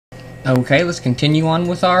Okay, let's continue on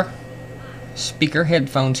with our speaker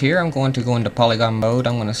headphones here. I'm going to go into polygon mode.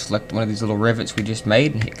 I'm going to select one of these little rivets we just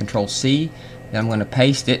made and hit Control C. Then I'm going to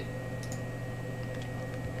paste it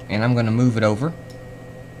and I'm going to move it over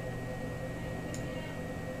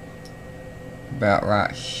about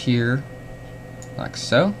right here, like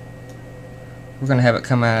so. We're going to have it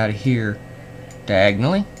come out of here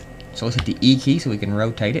diagonally. So let's hit the E key so we can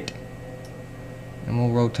rotate it, and we'll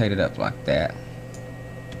rotate it up like that.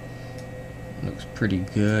 Looks pretty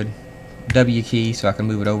good. W key so I can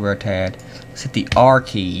move it over a tad. Let's hit the R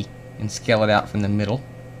key and scale it out from the middle,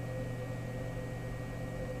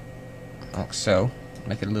 like so.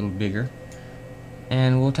 Make it a little bigger,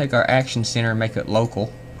 and we'll take our action center and make it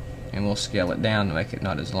local, and we'll scale it down to make it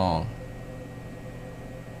not as long.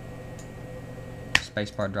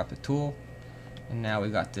 Spacebar, drop the tool, and now we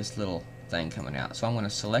got this little thing coming out. So I'm going to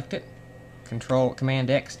select it, Command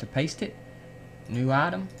X to paste it, new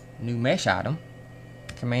item, new mesh item,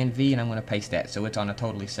 Command V, and I'm going to paste that so it's on a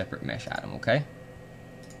totally separate mesh item. Okay,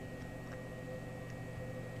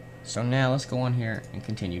 so now let's go on here and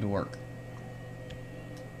continue to work.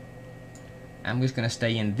 I'm just going to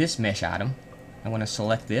stay in this mesh item. I'm going to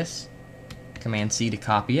select this, Command C to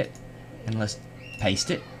copy it, and let's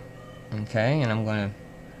paste it. Okay, and I'm going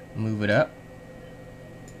to move it up,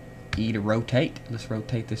 E to rotate. Let's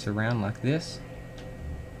rotate this around like this.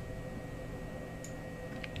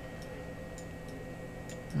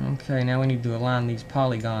 Okay, now we need to align these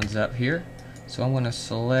polygons up here. So I'm going to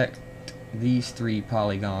select these 3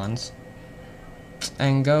 polygons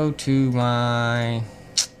and go to my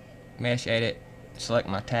mesh edit, select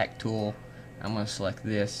my tack tool. I'm going to select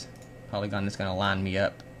this polygon that's going to line me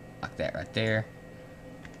up like that right there.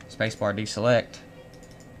 Spacebar, deselect,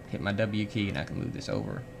 hit my W key, and I can move this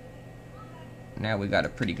over. Now we got a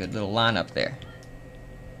pretty good little line up there.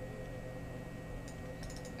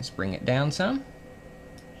 Let's bring it down some,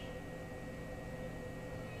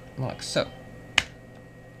 like so.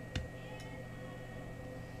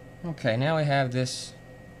 Okay, now we have this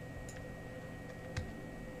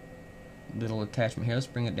little attachment here. Let's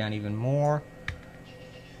bring it down even more,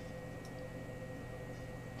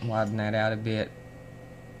 widen that out a bit,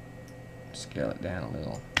 scale it down a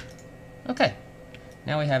little. Okay,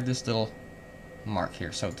 now we have this little mark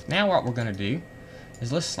here. So now what we're going to do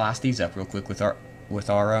is let's slice these up real quick with our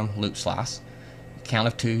loop slice. Count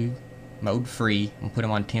of 2, mode free, and put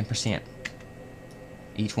them on 10%.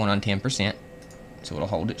 Each one on 10%, so it'll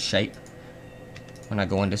hold its shape when I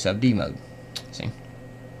go into sub D mode. See?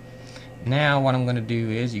 Now what I'm going to do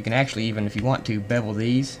is, you can actually, even if you want to, bevel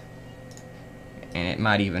these, and it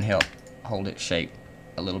might even help hold its shape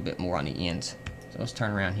a little bit more on the ends. So let's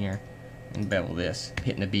turn around here and bevel this,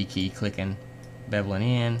 hitting the B key, clicking, beveling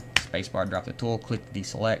in, spacebar, drop the tool, click to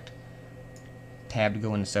deselect, tab to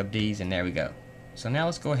go into sub Ds, and there we go. So now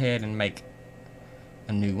let's go ahead and make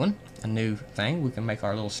a new one, a new thing. We can make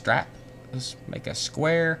our little strap. Let's make a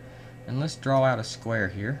square, and let's draw out a square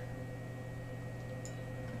here,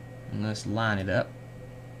 and let's line it up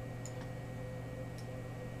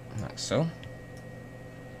like so.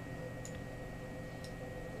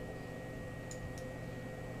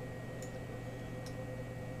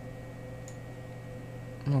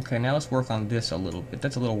 Okay, now let's work on this a little bit.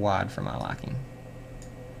 That's a little wide for my liking.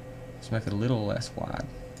 Let's make it a little less wide.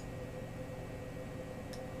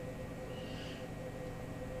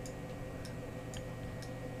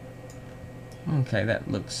 Okay, that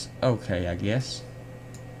looks okay, I guess.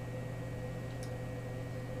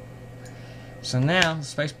 So now,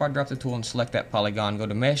 spacebar, drop the tool, and select that polygon. Go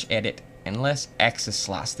to Mesh, Edit, and let's axis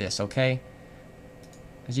slice this. Okay.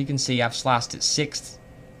 As you can see, I've sliced it 6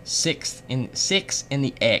 in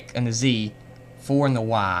the X and the Z, 4 in the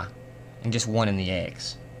Y, and just 1 in the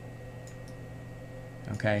X.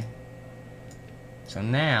 Okay. So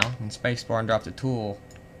now, in spacebar and drop the tool,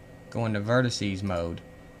 go into vertices mode,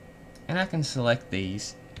 and I can select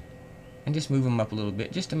these and just move them up a little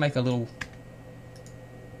bit, just to make a little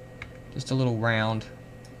round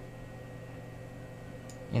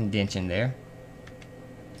indentation there.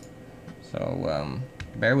 So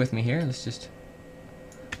bear with me here. Let's just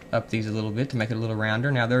up these a little bit to make it a little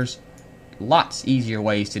rounder. Now there's lots easier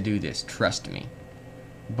ways to do this, trust me.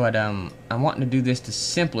 But I'm wanting to do this the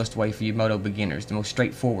simplest way for you Modo beginners, the most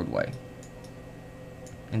straightforward way.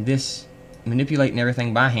 And this, manipulating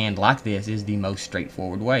everything by hand like this, is the most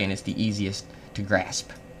straightforward way, and it's the easiest to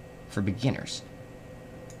grasp for beginners.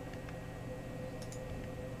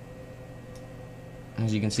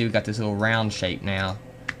 As you can see, we've got this little round shape now,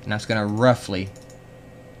 and that's going to roughly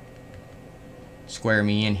square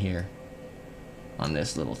me in here on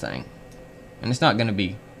this little thing. And it's not going to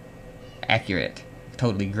be accurate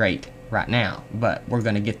totally great right now, but we're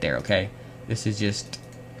going to get there, okay? This is just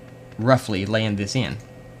roughly laying this in.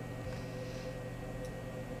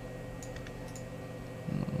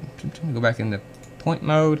 Go back into point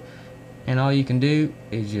mode, and all you can do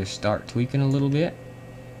is just start tweaking a little bit.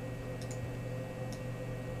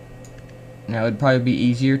 Now it'd probably be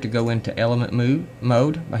easier to go into element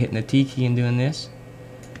mode by hitting the T key and doing this,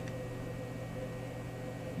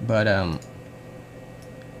 but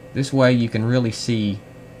this way you can really see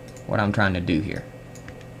what I'm trying to do here,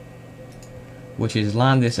 which is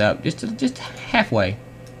line this up just halfway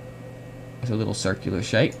with a little circular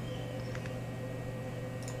shape.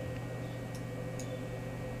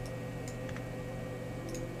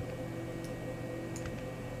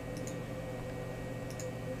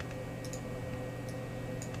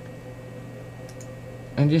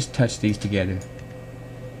 And just touch these together.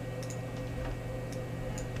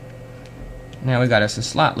 Now we got us a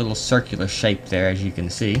slight little circular shape there, as you can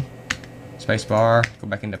see. Spacebar, go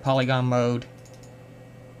back into polygon mode,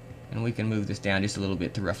 and we can move this down just a little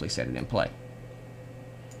bit to roughly set it in play.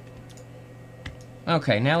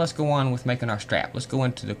 Okay, now let's go on with making our strap. Let's go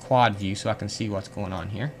into the quad view so I can see what's going on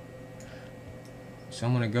here. So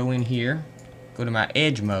I'm going to go in here, go to my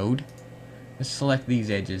edge mode, let's select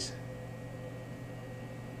these edges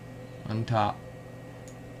on top,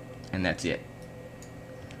 and that's it.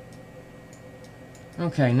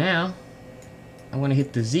 Okay, now I'm going to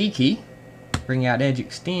hit the Z key, bring out edge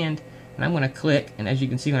extend, and I'm going to click, and as you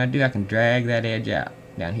can see when I do, I can drag that edge out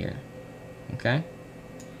down here. Okay,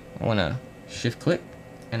 I want to shift click,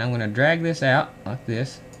 and I'm going to drag this out like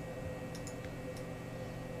this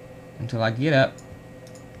until I get up,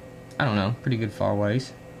 I don't know, pretty good far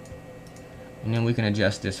ways, and then we can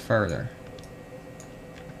adjust this further.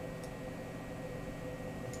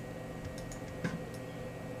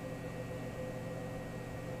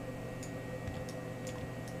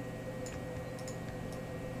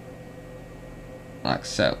 Like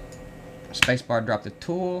so. Spacebar, drop the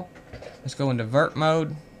tool. Let's go into vert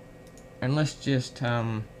mode, and let's just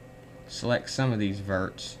select some of these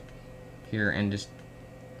verts here and just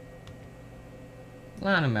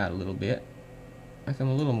line them out a little bit, make them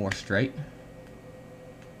a little more straight.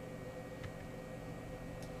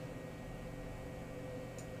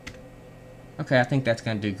 Okay, I think that's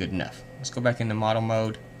going to do good enough. Let's go back into model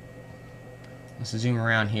mode. Let's zoom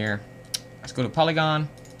around here. Let's go to polygon,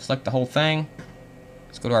 select the whole thing.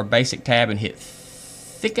 Let's go to our basic tab and hit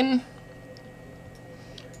thicken.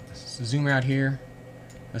 Let's zoom out here.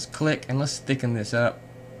 Let's click and let's thicken this up.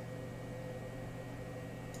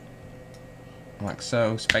 Like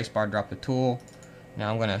so. Spacebar, drop the tool.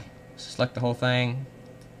 Now I'm going to select the whole thing.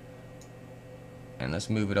 And let's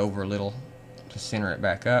move it over a little to center it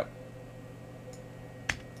back up.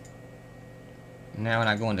 Now when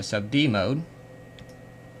I go into sub D mode,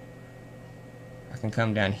 I can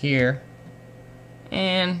come down here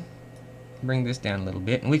and bring this down a little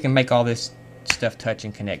bit, and we can make all this stuff touch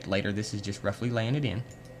and connect later. This is just roughly laying it in.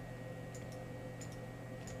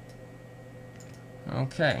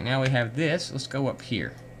 Okay, now we have this. Let's go up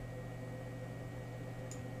here.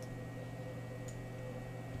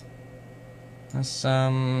 Let's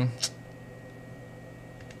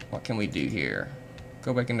what can we do here?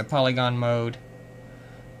 Go back into polygon mode.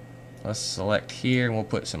 Let's select here, and we'll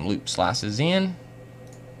put some loop slices in.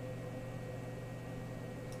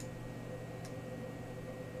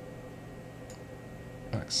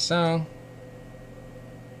 Like so.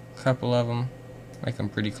 A couple of them. Make them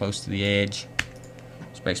pretty close to the edge.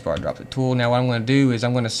 Spacebar, drop the tool. Now what I'm going to do is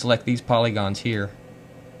I'm going to select these polygons here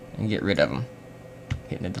and get rid of them.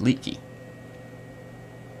 Hitting the delete key.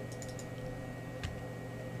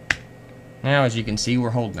 Now as you can see, we're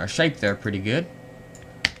holding our shape there pretty good.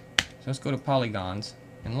 So let's go to polygons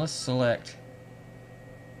and let's select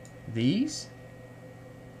these,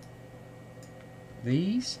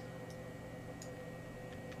 these,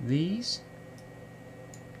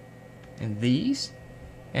 and these,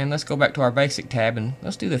 and let's go back to our basic tab and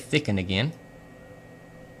let's do the thicken again.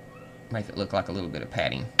 Make it look like a little bit of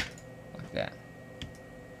padding, like that.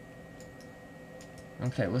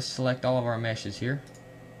 Okay, let's select all of our meshes here.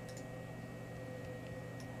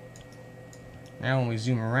 Now when we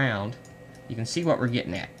zoom around, you can see what we're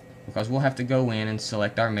getting at, because we'll have to go in and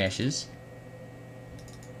select our meshes,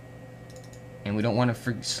 and we don't want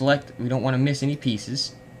to miss any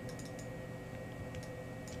pieces.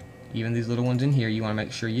 Even these little ones in here, you want to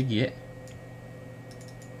make sure you get.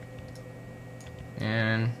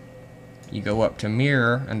 And you go up to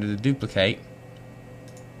mirror under the duplicate,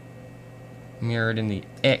 mirror it in the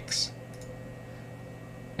X,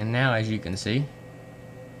 and now as you can see,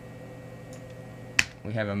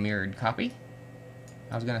 we have a mirrored copy.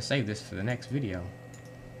 I was gonna save this for the next video.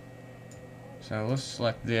 So let's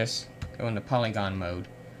select this, go into polygon mode.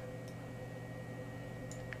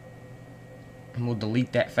 And we'll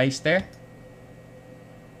delete that face there.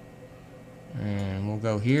 And we'll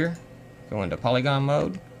go here, go into polygon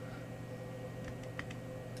mode.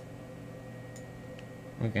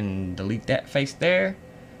 We can delete that face there.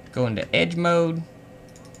 Go into edge mode.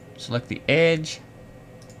 Select the edge.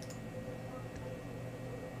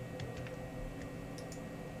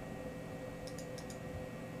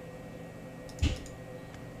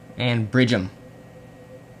 And bridge them.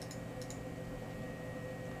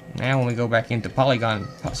 Now when we go back into polygon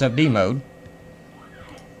sub D mode,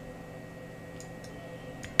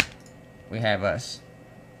 we have us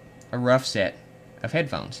a rough set of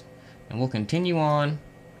headphones. And we'll continue on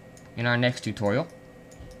in our next tutorial.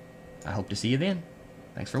 I hope to see you then.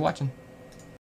 Thanks for watching.